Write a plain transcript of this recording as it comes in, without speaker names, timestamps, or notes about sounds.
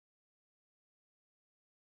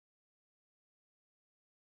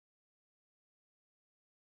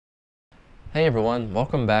Hey everyone,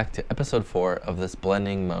 welcome back to episode 4 of this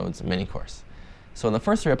blending modes mini course. So in the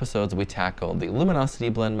first 3 episodes we tackled the luminosity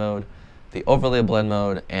blend mode, the overlay blend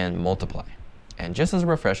mode, and multiply. And just as a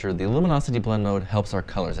refresher, the luminosity blend mode helps our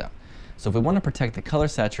colors out. So if we want to protect the color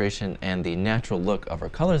saturation and the natural look of our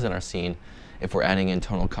colors in our scene, if we're adding in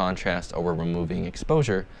tonal contrast or we're removing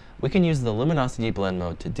exposure, we can use the luminosity blend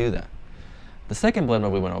mode to do that. The second blend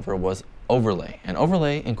mode we went over was overlay, and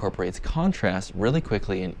overlay incorporates contrast really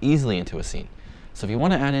quickly and easily into a scene. So if you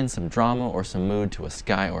want to add in some drama or some mood to a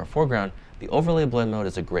sky or a foreground, the overlay blend mode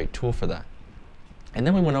is a great tool for that. And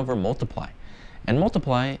then we went over multiply, and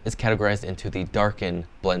multiply is categorized into the darken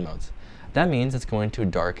blend modes. That means it's going to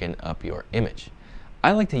darken up your image.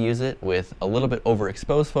 I like to use it with a little bit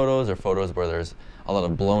overexposed photos or photos where there's a lot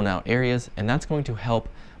of blown out areas, and that's going to help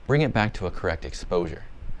bring it back to a correct exposure.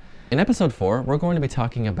 In episode 4, we're going to be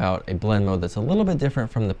talking about a blend mode that's a little bit different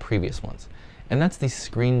from the previous ones, and that's the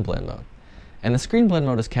screen blend mode. And the screen blend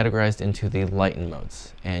mode is categorized into the lighten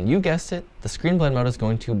modes. And you guessed it, the screen blend mode is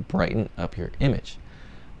going to brighten up your image.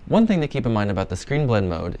 One thing to keep in mind about the screen blend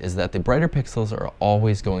mode is that the brighter pixels are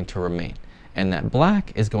always going to remain, and that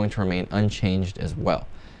black is going to remain unchanged as well.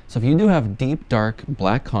 So if you do have deep, dark,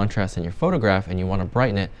 black contrast in your photograph and you want to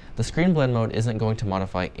brighten it, the screen blend mode isn't going to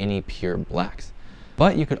modify any pure blacks.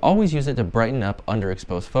 But you could always use it to brighten up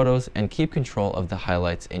underexposed photos and keep control of the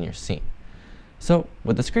highlights in your scene. So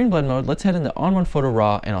with the screen blend mode, let's head into On One Photo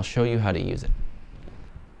RAW and I'll show you how to use it.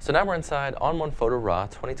 So now we're inside On One Photo RAW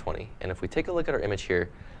 2020, and if we take a look at our image here,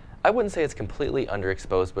 I wouldn't say it's completely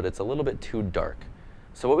underexposed, but it's a little bit too dark.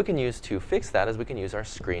 So what we can use to fix that is we can use our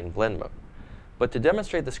screen blend mode. But to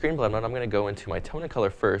demonstrate the screen blend mode, I'm going to go into my tone and color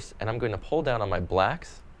first, and I'm going to pull down on my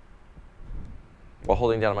blacks while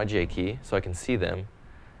holding down my J key so I can see them,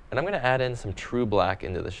 and I'm going to add in some true black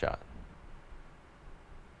into the shot.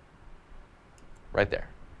 Right there.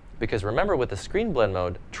 Because remember, with the screen blend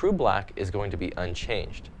mode, true black is going to be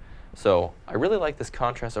unchanged. So I really like this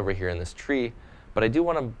contrast over here in this tree, but I do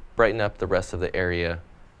want to brighten up the rest of the area.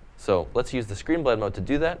 So let's use the screen blend mode to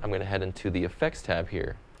do that. I'm going to head into the effects tab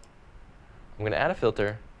here. I'm going to add a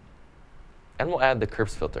filter, and we'll add the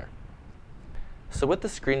curves filter. So with the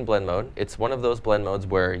screen blend mode, it's one of those blend modes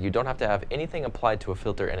where you don't have to have anything applied to a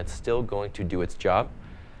filter and it's still going to do its job.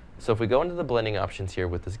 So if we go into the blending options here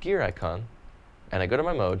with this gear icon, and I go to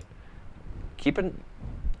my mode, keep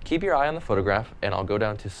your eye on the photograph, and I'll go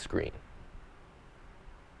down to screen.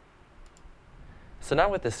 So now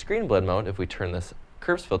with the screen blend mode, if we turn this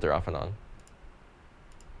curves filter off and on,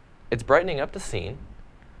 it's brightening up the scene,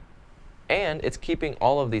 and it's keeping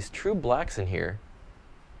all of these true blacks in here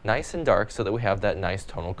nice and dark so that we have that nice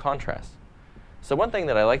tonal contrast. So one thing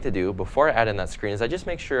that I like to do before I add in that screen is I just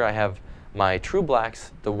make sure I have my true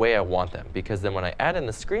blacks the way I want them, because then when I add in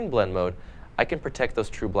the screen blend mode, I can protect those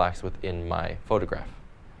true blacks within my photograph.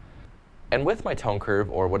 And with my tone curve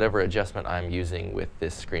or whatever adjustment I'm using with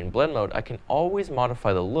this screen blend mode, I can always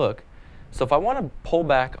modify the look. So if I want to pull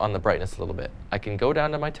back on the brightness a little bit, I can go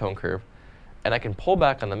down to my tone curve and I can pull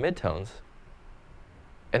back on the midtones,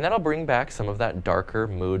 and that'll bring back some of that darker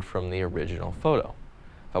mood from the original photo.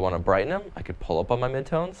 If I want to brighten them, I could pull up on my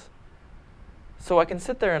midtones. So I can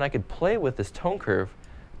sit there and I could play with this tone curve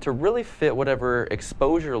to really fit whatever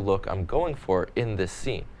exposure look I'm going for in this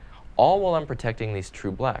scene, all while I'm protecting these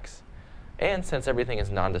true blacks. And since everything is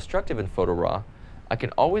non-destructive in Photo RAW, I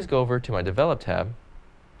can always go over to my Develop tab.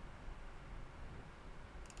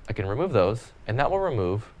 I can remove those, and that will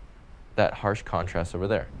remove that harsh contrast over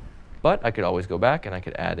there. But I could always go back and I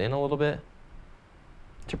could add in a little bit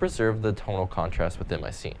to preserve the tonal contrast within my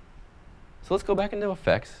scene. So let's go back into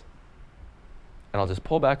effects, and I'll just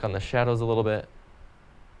pull back on the shadows a little bit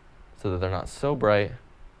so that they're not so bright.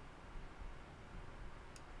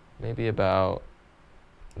 Maybe about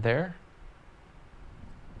there.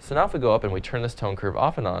 So now if we go up and we turn this tone curve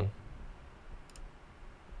off and on,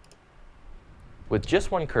 with just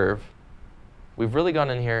one curve, we've really gone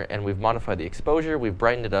in here and we've modified the exposure, we've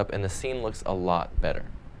brightened it up, and the scene looks a lot better.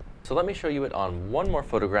 So let me show you it on one more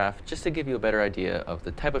photograph just to give you a better idea of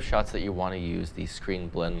the type of shots that you want to use the screen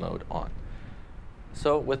blend mode on.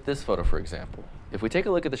 So with this photo, for example, if we take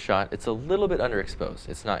a look at the shot, it's a little bit underexposed.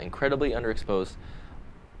 It's not incredibly underexposed.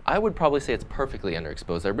 I would probably say it's perfectly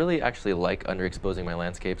underexposed. I really actually like underexposing my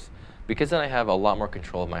landscapes because then I have a lot more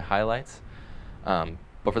control of my highlights.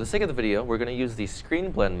 But for the sake of the video, we're going to use the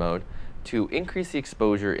screen blend mode to increase the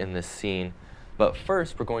exposure in this scene. But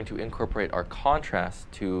first, we're going to incorporate our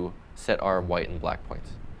contrast to set our white and black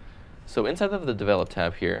points. So inside of the Develop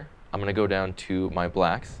tab here, I'm going to go down to my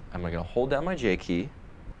blacks. I'm going to hold down my J key,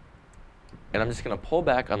 and I'm just going to pull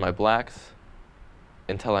back on my blacks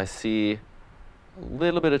until I see a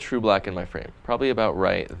little bit of true black in my frame, probably about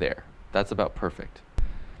right there. That's about perfect.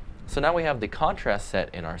 So now we have the contrast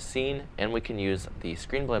set in our scene, and we can use the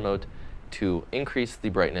screen blend mode to increase the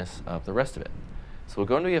brightness of the rest of it. So we'll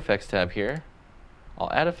go into the Effects tab here.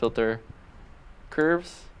 I'll add a filter,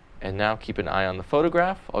 curves, and now keep an eye on the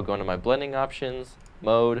photograph. I'll go into my blending options,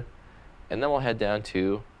 mode, and then we'll head down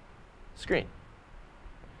to screen.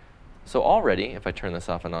 So already, if I turn this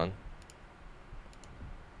off and on,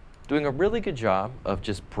 doing a really good job of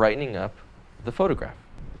just brightening up the photograph.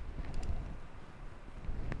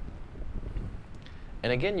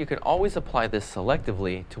 And again, you can always apply this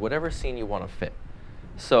selectively to whatever scene you want to fit.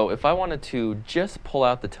 So if I wanted to just pull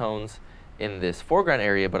out the tones in this foreground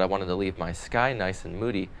area, but I wanted to leave my sky nice and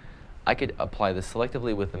moody, I could apply this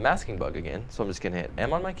selectively with the masking bug again. So I'm just going to hit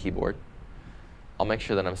M on my keyboard. I'll make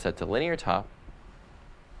sure that I'm set to linear top,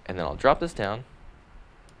 and then I'll drop this down.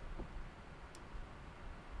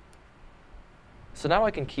 So now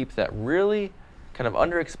I can keep that really kind of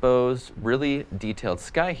underexposed, really detailed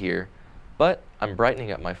sky here, but I'm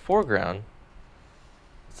brightening up my foreground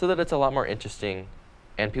so that it's a lot more interesting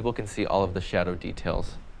and people can see all of the shadow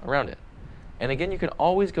details around it. And again, you can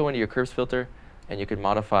always go into your curves filter and you can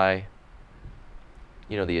modify,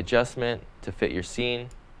 the adjustment to fit your scene.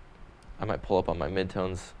 I might pull up on my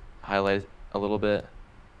midtones, highlight a little bit.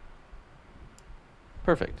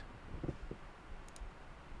 Perfect.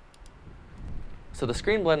 So the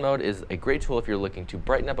screen blend mode is a great tool if you're looking to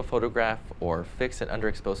brighten up a photograph or fix an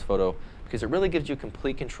underexposed photo, because it really gives you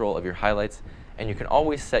complete control of your highlights, and you can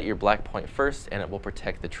always set your black point first and it will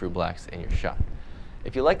protect the true blacks in your shot.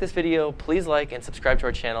 If you like this video, please like and subscribe to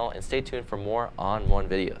our channel and stay tuned for more On1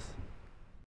 videos.